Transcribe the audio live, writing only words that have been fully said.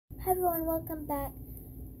Hi everyone, welcome back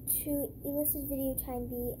to Elissa's Video Time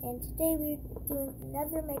B, and today we're doing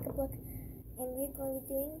another makeup look, and we're going to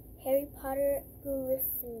be doing Harry Potter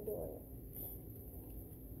Gryffindor.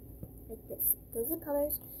 Like this. Those are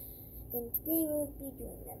colors, and today we'll be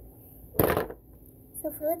doing them.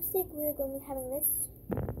 So for lipstick, we're going to be having this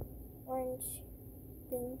orange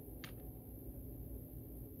thing.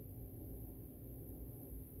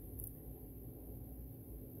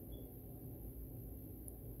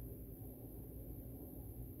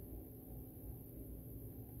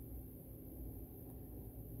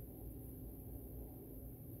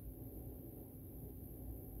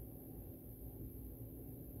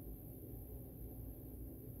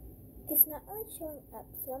 It's not really showing up,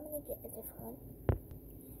 so I'm going to get a different one.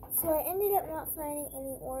 So I ended up not finding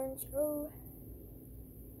any orange. Oh,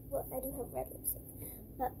 well, I do have red lipstick,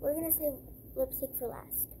 but we're going to save lipstick for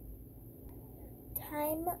last.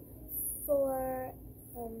 Time for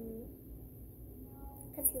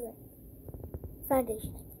concealer.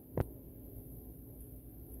 Foundation.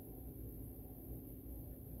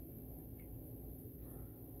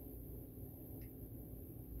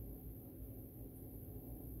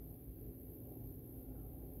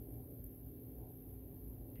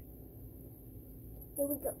 There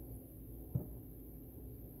we go.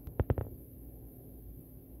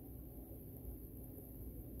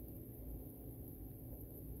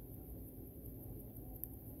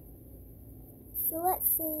 So let's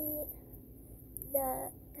say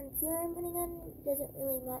the concealer I'm putting on doesn't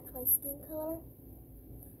really match my skin color.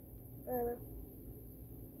 Or,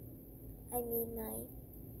 I mean my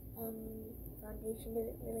foundation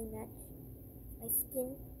doesn't really match my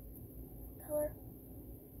skin color.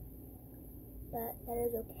 But that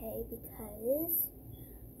is okay because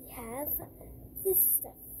we have this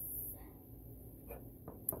stuff.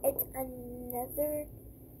 It's another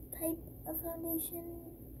type of foundation,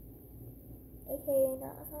 aka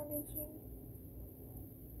not a foundation.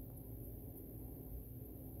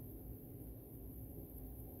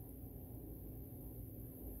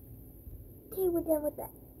 Okay, we're done with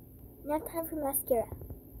that. Now time for mascara.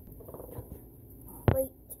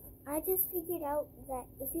 Wait, I just figured out that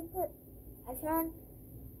if you put on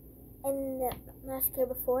in the mascara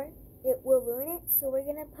before, it will ruin it, so we're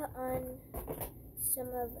gonna put on some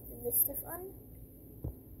of this stuff on,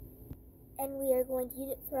 and we are going to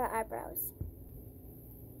use it for our eyebrows.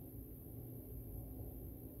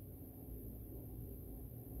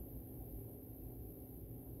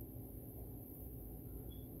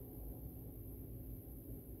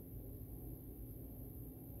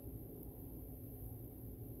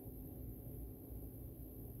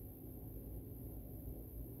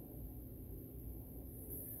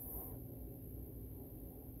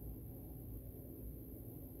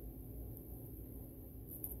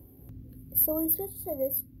 So we switched to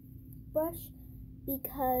this brush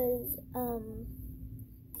because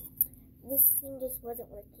this thing just wasn't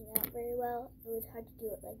working out very well. It was hard to do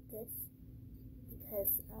it like this because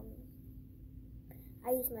I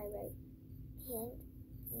use my right hand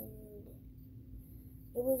and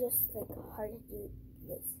it was just like hard to do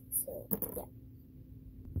this. So yeah.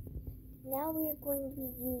 Now we're going to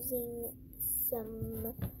be using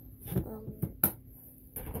some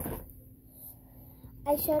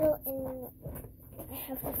eyeshadow, and I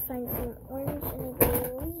have to find some orange, and I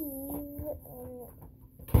believe in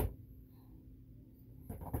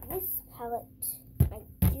this palette I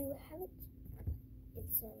do have it.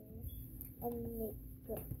 It's a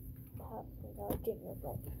makeup palette from Dollar General,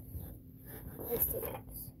 but let's do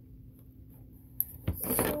this.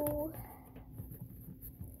 So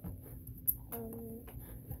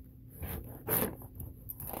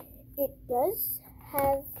it does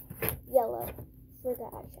have yellow for the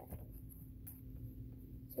eyeshadow.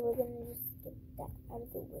 So we're going to just get that out of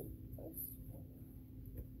the way first.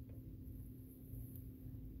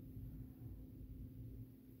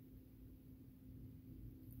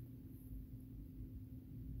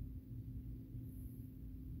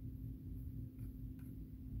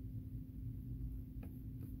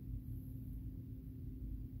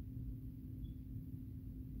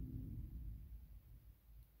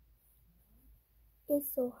 It's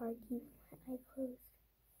so hard to keep my eye closed.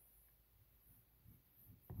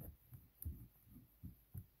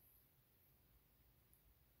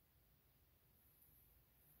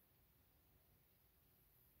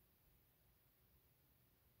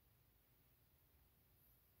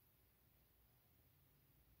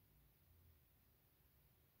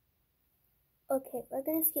 Okay, we're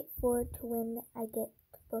gonna skip forward to when I get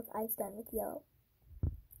both eyes done with yellow.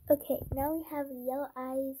 Okay, now we have the yellow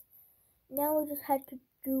eyes. Now we just have to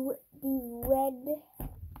do the red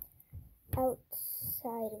outside.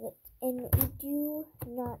 side of it. And we do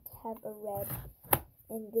not have a red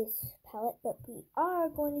in this palette, but we are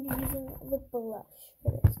going to be using the blush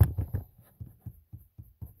for this.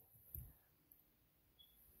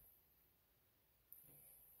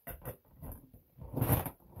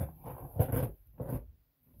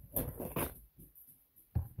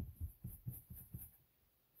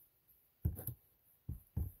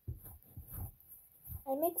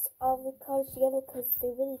 I mix all the colors together because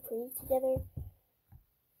they're really pretty together.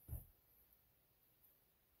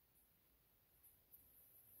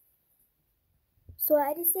 So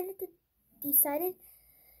I decided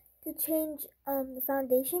to change the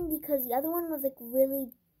foundation because the other one was like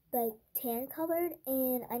really like tan colored,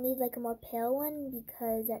 and I need like a more pale one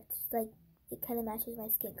because that's like it kind of matches my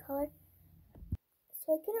skin color.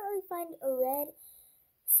 So I couldn't really find a red,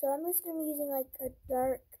 so I'm just gonna be using like a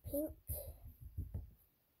dark pink.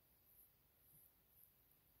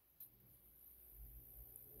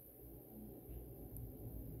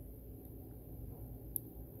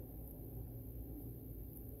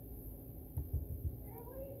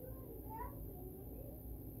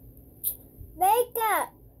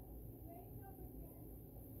 Makeup!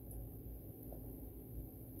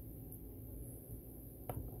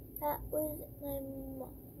 That was my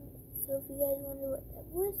mom. So if you guys wonder what that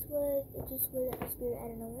was, it just was a spirit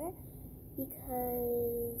out of nowhere.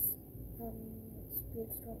 Because,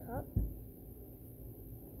 spirits don't talk.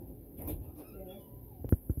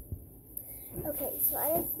 Okay, so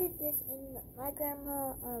I just did this in my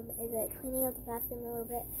grandma, is like cleaning up the bathroom a little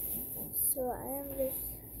bit. So I am just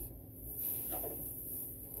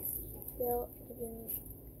still getting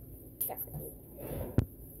decorated.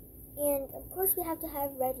 And of course we have to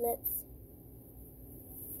have red lips.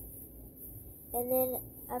 And then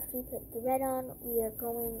after we put the red on, we are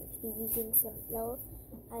going to be using some yellow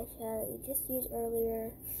eyeshadow that we just used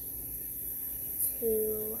earlier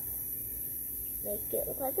to make it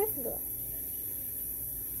look like Gryffindor.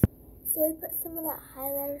 So we put some of that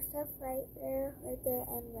highlighter stuff right there,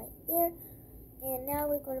 and right there. And now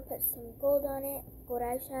we're going to put some gold on it, gold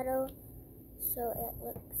eyeshadow, so it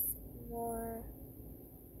looks more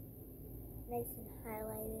nice and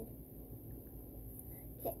highlighted.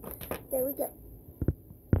 Okay, there we go.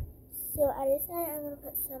 So I decided I'm going to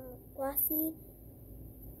put some glossy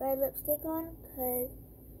red lipstick on because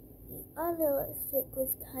the other lipstick was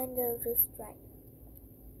kind of just dry.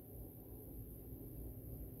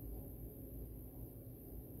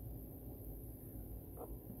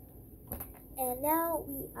 And now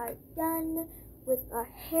we are done with our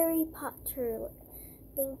Harry Potter look.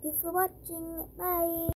 Thank you for watching. Bye.